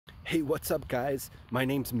Hey, what's up, guys? My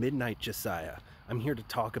name's Midnight Josiah. I'm here to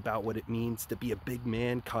talk about what it means to be a big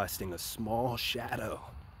man casting a small shadow.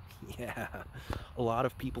 Yeah, a lot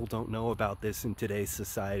of people don't know about this in today's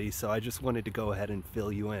society, so I just wanted to go ahead and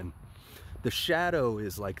fill you in. The shadow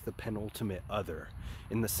is like the penultimate other,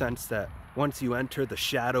 in the sense that once you enter the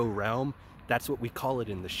shadow realm, that's what we call it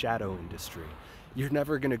in the shadow industry. You're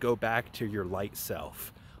never going to go back to your light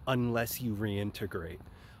self unless you reintegrate.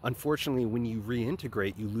 Unfortunately, when you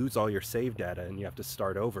reintegrate, you lose all your save data and you have to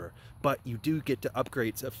start over. But you do get to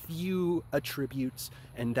upgrade a few attributes,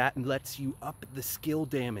 and that lets you up the skill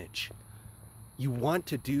damage. You want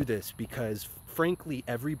to do this because, frankly,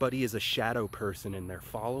 everybody is a shadow person and they're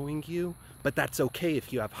following you, but that's okay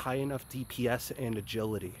if you have high enough DPS and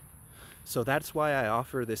agility. So that's why I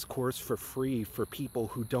offer this course for free for people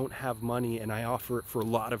who don't have money, and I offer it for a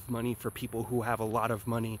lot of money for people who have a lot of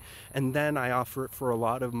money, and then I offer it for a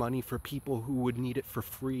lot of money for people who would need it for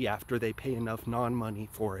free after they pay enough non-money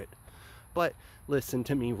for it. But listen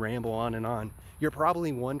to me ramble on and on. You're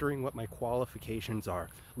probably wondering what my qualifications are.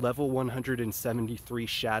 Level 173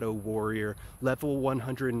 Shadow Warrior, level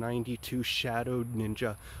 192 Shadow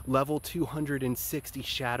Ninja, level 260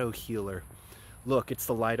 Shadow Healer. Look, it's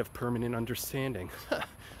the light of permanent understanding.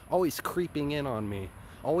 Always creeping in on me.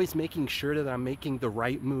 Always making sure that I'm making the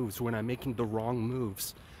right moves when I'm making the wrong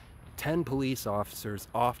moves. 10 police officers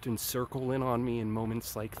often circle in on me in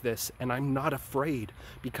moments like this, and I'm not afraid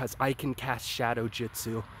because I can cast Shadow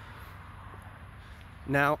Jitsu.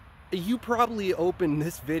 Now, you probably opened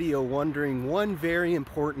this video wondering one very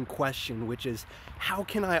important question, which is, how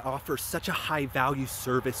can I offer such a high value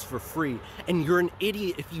service for free? And you're an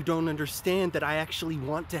idiot if you don't understand that I actually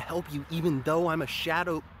want to help you even though I'm a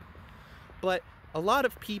shadow. But a lot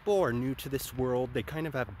of people are new to this world. They kind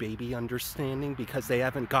of have baby understanding because they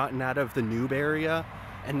haven't gotten out of the noob area,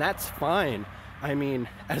 and that's fine. I mean,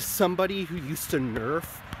 as somebody who used to nerf,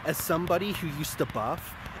 as somebody who used to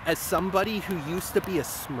buff, as somebody who used to be a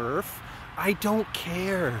smurf, I don't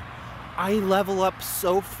care. I level up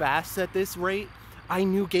so fast at this rate. I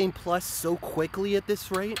New Game Plus so quickly at this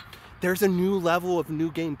rate. There's a new level of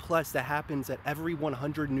New Game Plus that happens at every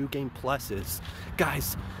 100 New Game Pluses.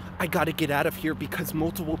 Guys, I gotta get out of here because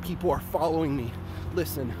multiple people are following me.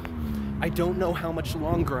 Listen, I don't know how much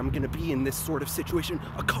longer I'm gonna be in this sort of situation.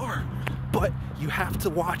 A car! But you have to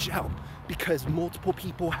watch out because multiple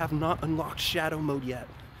people have not unlocked Shadow Mode yet.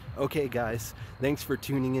 Okay guys, thanks for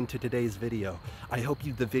tuning into today's video. I hope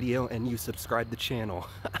the video and you subscribe the channel.